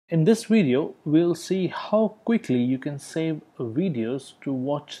In this video, we'll see how quickly you can save videos to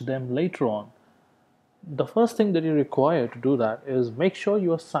watch them later on. The first thing that you require to do that is make sure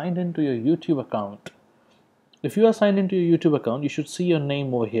you are signed into your YouTube account. If you are signed into your YouTube account, you should see your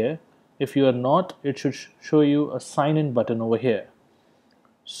name over here. If you are not, it should show you a sign in button over here.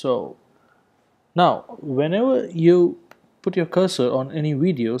 So now, whenever you put your cursor on any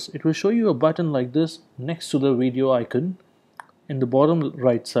videos, it will show you a button like this next to the video icon in the bottom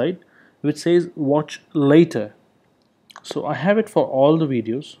right side, which says watch later. So I have it for all the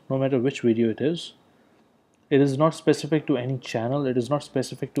videos, no matter which video it is. It is not specific to any channel, it is not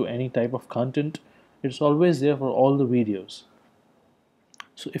specific to any type of content. It's always there for all the videos.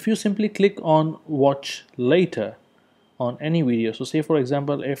 So if you simply click on watch later on any video, so say for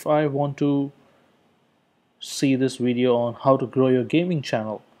example, if I want to see this video on how to grow your gaming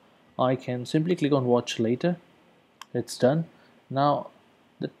channel, I can simply click on watch later. It's done. Now,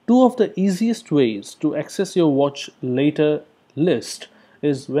 the two of the easiest ways to access your watch later list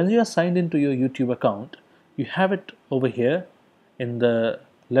is when you are signed into your YouTube account, you have it over here in the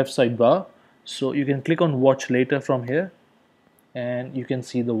left sidebar. So you can click on watch later from here and you can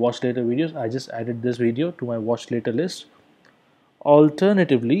see the watch later videos. I just added this video to my watch later list.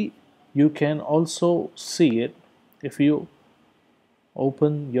 Alternatively, you can also see it if you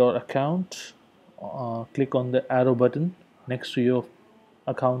open your account, click on the arrow button next to your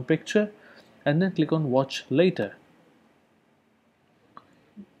account picture and then click on watch later.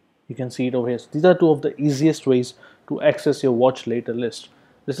 You can see it over here. So these are two of the easiest ways to access your watch later list.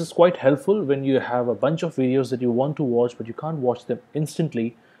 This is quite helpful when you have a bunch of videos that you want to watch but you can't watch them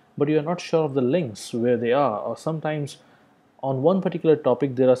instantly, but you are not sure of the links where they are, or sometimes on one particular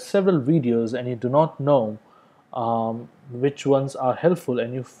topic there are several videos and you do not know which ones are helpful,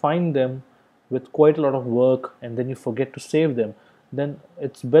 and you find them with quite a lot of work and then you forget to save them. Then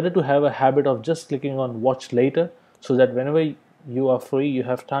it's better to have a habit of just clicking on watch later, so that whenever you are free, you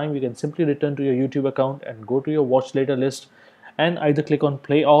have time, you can simply return to your YouTube account and go to your watch later list and either click on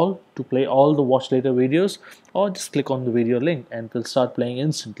play all to play all the watch later videos, or just click on the video link and it will start playing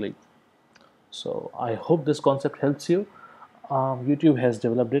instantly. So I hope this concept helps you. YouTube has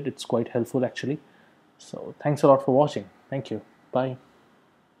developed it. It's quite helpful actually. So thanks a lot for watching. Thank you. Bye.